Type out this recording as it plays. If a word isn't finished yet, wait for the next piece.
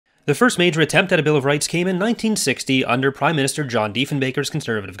The first major attempt at a Bill of Rights came in 1960 under Prime Minister John Diefenbaker's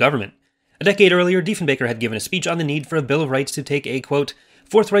Conservative government. A decade earlier, Diefenbaker had given a speech on the need for a Bill of Rights to take a, quote,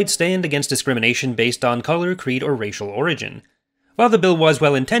 forthright stand against discrimination based on color, creed, or racial origin. While the bill was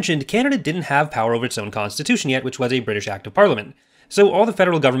well-intentioned, Canada didn't have power over its own constitution yet, which was a British Act of Parliament. So all the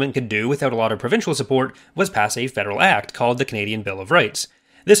federal government could do, without a lot of provincial support, was pass a federal act called the Canadian Bill of Rights.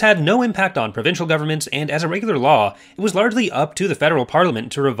 This had no impact on provincial governments, and as a regular law, it was largely up to the federal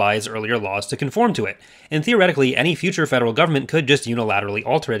parliament to revise earlier laws to conform to it, and theoretically any future federal government could just unilaterally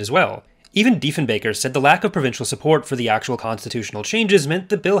alter it as well. Even Diefenbaker said the lack of provincial support for the actual constitutional changes meant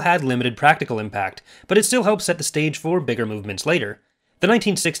the bill had limited practical impact, but it still helped set the stage for bigger movements later. The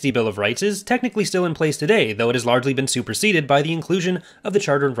 1960 Bill of Rights is technically still in place today, though it has largely been superseded by the inclusion of the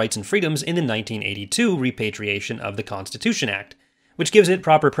Charter of Rights and Freedoms in the 1982 repatriation of the Constitution Act, which gives it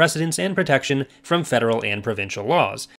proper precedence and protection from federal and provincial laws.